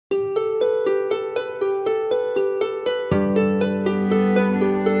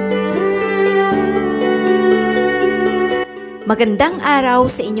Magandang araw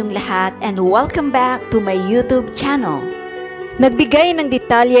sa inyong lahat and welcome back to my YouTube channel. Nagbigay ng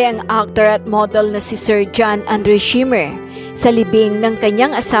detalye ang actor at model na si Sir John Andre Schimmer sa libing ng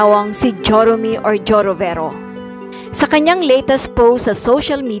kanyang asawang si Jorhomy or JHO ROVERO. Sa kanyang latest post sa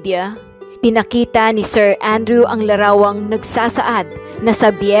social media, pinakita ni Sir Andrew ang larawang nagsasaad na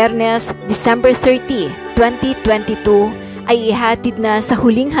sa Biyernes, December 30, 2022 ay ihatid na sa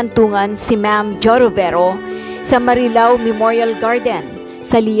huling hantungan si Ma'am JHO ROVERO sa Marilao Memorial Garden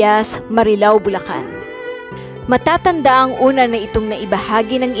sa Lias, Marilao, Bulacan. Matatanda ang una na itong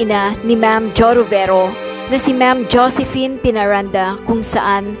naibahagi ng ina ni Ma'am JHO ROVERO na si Ma'am Josephine Pinaranda, kung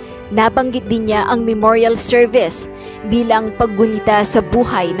saan nabanggit din niya ang memorial service bilang paggunita sa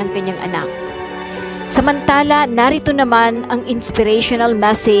buhay ng kanyang anak. Samantala, narito naman ang inspirational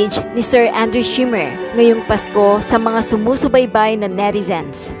message ni Sir Andre Schimmer ngayong Pasko sa mga sumusubaybay na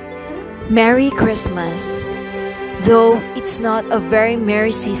netizens. Merry Christmas! Though it's not a very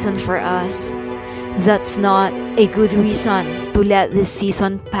merry season for us, that's not a good reason to let this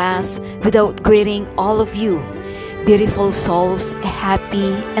season pass without greeting all of you, beautiful souls, a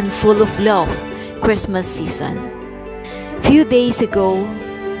happy and full of love Christmas season. Few days ago,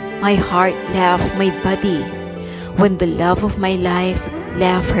 my heart left my body when the love of my life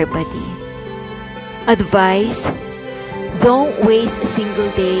left her body. Advice: don't waste a single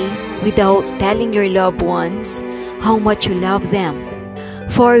day without telling your loved ones how much you love them,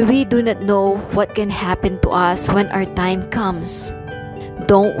 for we do not know what can happen to us when our time comes.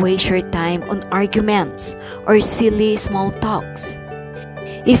 Don't waste your time on arguments or silly small talks.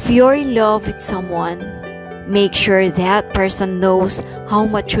 If you're in love with someone, make sure that person knows how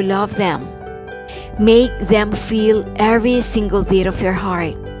much you love them. Make them feel every single beat of your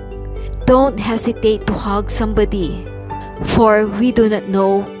heart. Don't hesitate to hug somebody, for we do not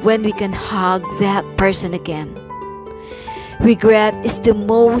know when we can hug that person again. Regret is the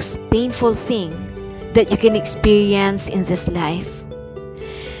most painful thing that you can experience in this life.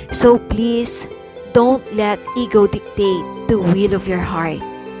 So please, don't let ego dictate the will of your heart.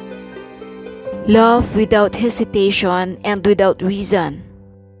 Love without hesitation and without reason.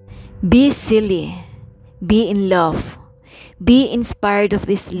 Be silly. Be in love. Be inspired of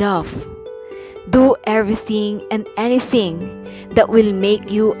this love. Do everything and anything that will make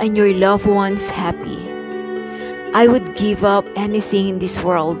you and your loved ones happy. I would give up anything in this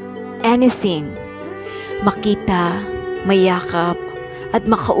world, anything. Makita, mayakap, at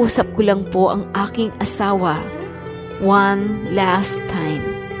makausap ko lang po ang aking asawa one last time.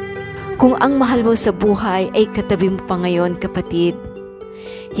 Kung ang mahal mo sa buhay ay katabi mo pa ngayon, kapatid,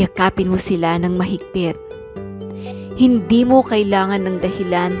 yakapin mo sila ng mahigpit. Hindi mo kailangan ng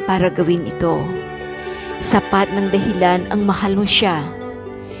dahilan para gawin ito. Sapat ng dahilan ang mahal mo siya.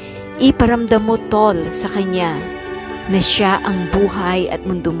 Iparamdam mo, tol, sa kanya na siya ang buhay at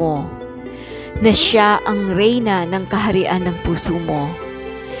mundo mo, na siya ang reyna ng kaharian ng puso mo,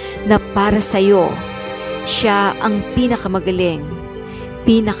 na para sa'yo, siya ang pinakamagaling,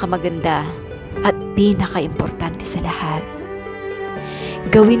 pinakamaganda, at pinakaimportante sa lahat.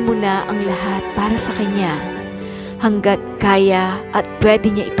 Gawin mo na ang lahat para sa kanya, hanggat kaya at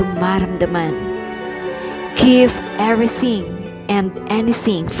pwede niya itong maramdaman. Give everything and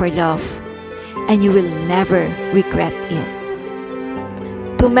anything for love, and you will never regret it.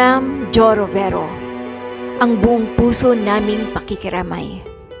 To Ma'am JHO ROVERO, ang buong puso naming pakikiramay.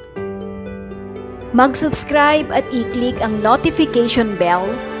 Mag-subscribe at i-click ang notification bell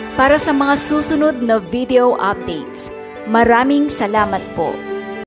para sa mga susunod na video updates. Maraming salamat po.